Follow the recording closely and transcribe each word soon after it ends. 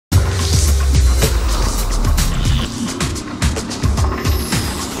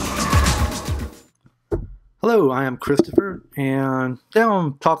Hello, I am Christopher, and today I'm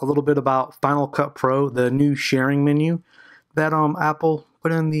going to talk a little bit about Final Cut Pro, the new sharing menu that Apple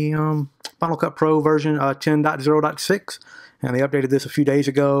put in the Final Cut Pro version 10.0.6, and they updated this a few days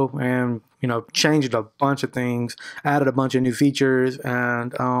ago, and changed a bunch of things, added a bunch of new features,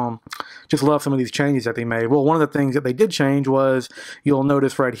 and just love some of these changes that they made. Well, one of the things that they did change was, you'll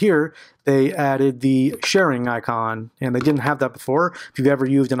notice right here, they added the sharing icon, and they didn't have that before. If you've ever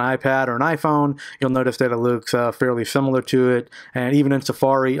used an iPad or an iPhone, you'll notice that it looks fairly similar to it, and even in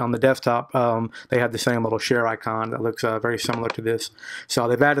Safari on the desktop, they have the same little share icon that looks very similar to this. So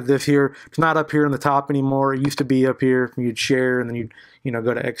they've added this here. It's not up here in the top anymore. It used to be up here. You'd share, and then you'd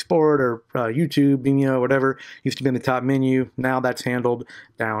go to export or YouTube, Vimeo, whatever. Used to be in the top menu. Now that's handled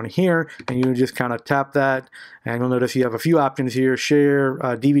down here, and you just kind of tap that, and you'll notice you have a few options here: share,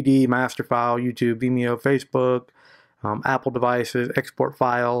 DVD, master file, YouTube, Vimeo, Facebook, Apple devices, export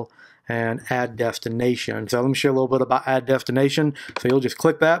file, and add destination. So let me share a little bit about add destination. So you'll just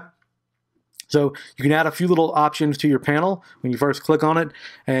click that. So you can add a few little options to your panel when you first click on it,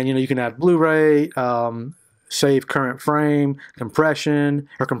 and you can add Blu-ray, save current frame, compression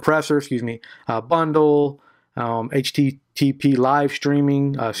or compressor, excuse me, bundle, HTTP live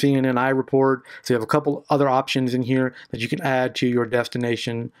streaming, CNN iReport. So you have a couple other options in here that you can add to your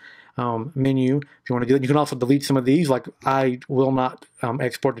destination menu if you want to do it. You can also delete some of these, like I will not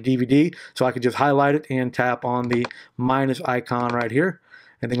export to DVD, so I could just highlight it and tap on the minus icon right here,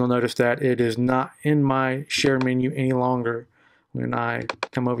 and then you'll notice that it is not in my share menu any longer. When I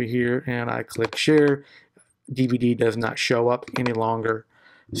come over here and I click share, DVD does not show up any longer.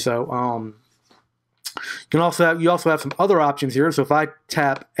 So you also have some other options here. So if I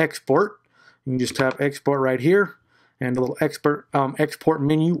tap export, you can just tap export right here, and the little export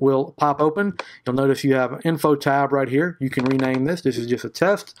menu will pop open. You'll notice you have an info tab right here. You can rename this. This is just a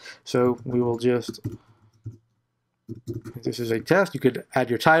test, so we will just. This is a test. You could add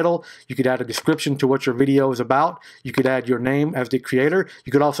your title. You could add a description to what your video is about. You could add your name as the creator.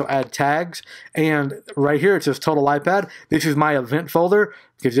 You could also add tags. And right here it says Total iPad. This is my event folder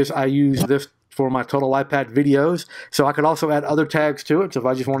because I use this for my Total iPad videos. So I could also add other tags to it. So if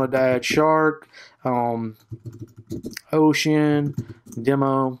I just wanted to add shark, ocean,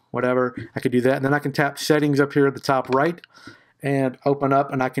 demo, whatever, I could do that. And then I can tap settings up here at the top right and open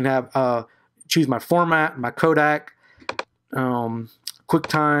up, and I can have choose my format, my Kodak,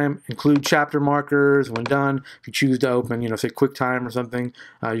 QuickTime, include chapter markers when done. If you choose to open, say QuickTime or something,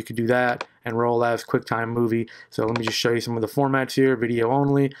 you could do that and roll as QuickTime movie. So let me just show you some of the formats here: video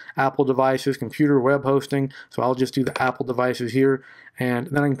only, Apple devices, computer, web hosting. So I'll just do the Apple devices here, and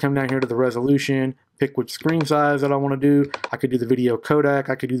then I can come down here to the resolution, pick which screen size that I want to do. I could do the video codec,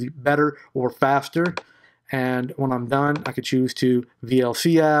 I could do the better or faster. And when I'm done, I could choose to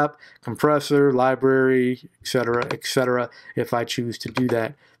VLC app, compressor, library, etc., if I choose to do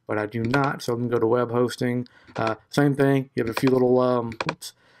that. But I do not, so I can go to web hosting. Same thing. You have a few little,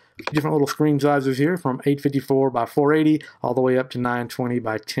 different little screen sizes here, from 854 by 480 all the way up to 920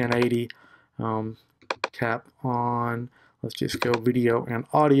 by 1080. Tap on, let's just go video and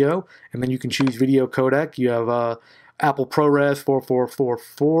audio, and then you can choose video codec. You have Apple ProRes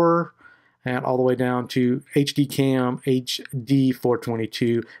 4444. And all the way down to HD Cam HD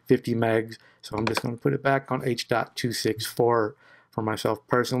 422 50 megs. So I'm just going to put it back on H.264 for myself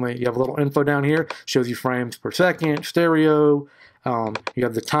personally. You have a little info down here, shows you frames per second, stereo. You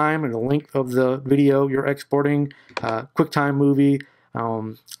have the time and the length of the video you're exporting. QuickTime movie,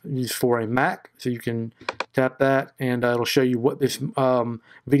 used for a Mac, so you can tap that, and it'll show you what this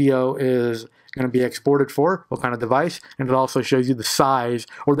video is going to be exported for, what kind of device, and it also shows you the size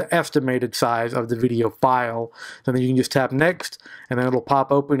or the estimated size of the video file. So then you can just tap next, and then it'll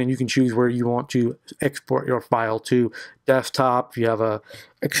pop open, and you can choose where you want to export your file to. Desktop, if you have a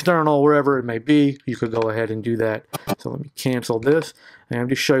external, wherever it may be, you could go ahead and do that. So let me cancel this, and I'll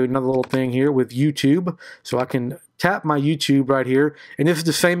just show you another little thing here with YouTube. So I can tap my YouTube right here, and this is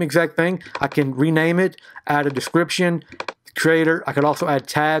the same exact thing. I can rename it, add a description, creator. I could also add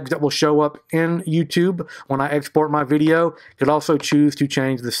tags that will show up in YouTube when I export my video. You could also choose to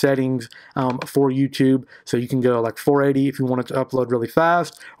change the settings for YouTube, so you can go like 480 if you want it to upload really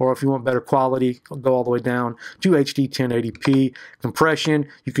fast, or if you want better quality, go all the way down to HD 1080p. Compression,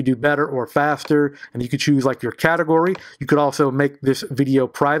 you could do better or faster, and you could choose like your category. You could also make this video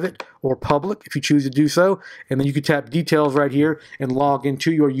private or public if you choose to do so, and then you could tap details right here and log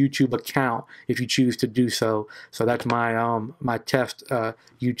into your YouTube account if you choose to do so. So that's my my test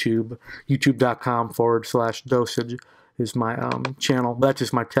YouTube, youtube.com/dosage, is my channel. That's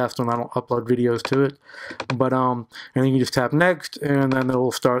just my test one. I don't upload videos to it. But and then you just tap next, and then it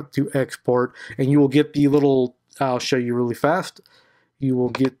will start to export, and you will get the little, I'll show you really fast. You will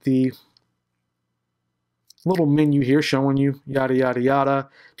get the little menu here showing you yada yada yada,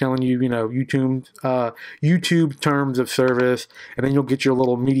 telling you, you know, YouTube terms of service, and then you'll get your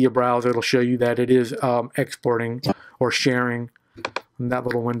little media browser. It'll show you that it is exporting or sharing, and that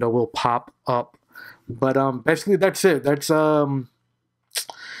little window will pop up. But basically that's it.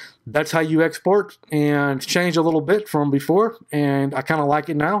 That's how you export, and it's changed a little bit from before, and I kind of like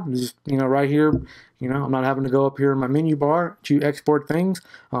it now. Just, you know, right here, you know, I'm not having to go up here in my menu bar to export things.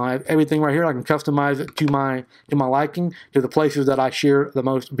 Everything right here, I can customize it to my liking, to the places that I share the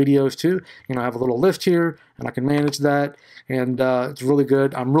most videos to. You know, I have a little list here, and I can manage that, and it's really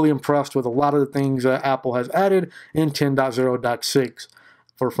good. I'm really impressed with a lot of the things Apple has added in 10.0.6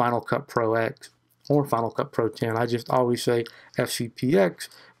 for Final Cut Pro X or Final Cut Pro 10. I just always say FCPX.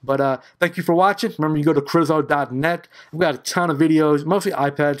 But thank you for watching. Remember, you go to Crizzo.net. We've got a ton of videos, mostly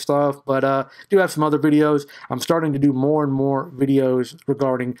iPad stuff, but do have some other videos. I'm starting to do more and more videos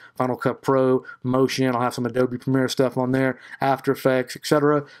regarding Final Cut Pro, Motion. I'll have some Adobe Premiere stuff on there, After Effects,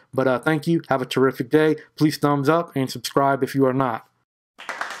 etc. But thank you. Have a terrific day. Please thumbs up and subscribe if you are not.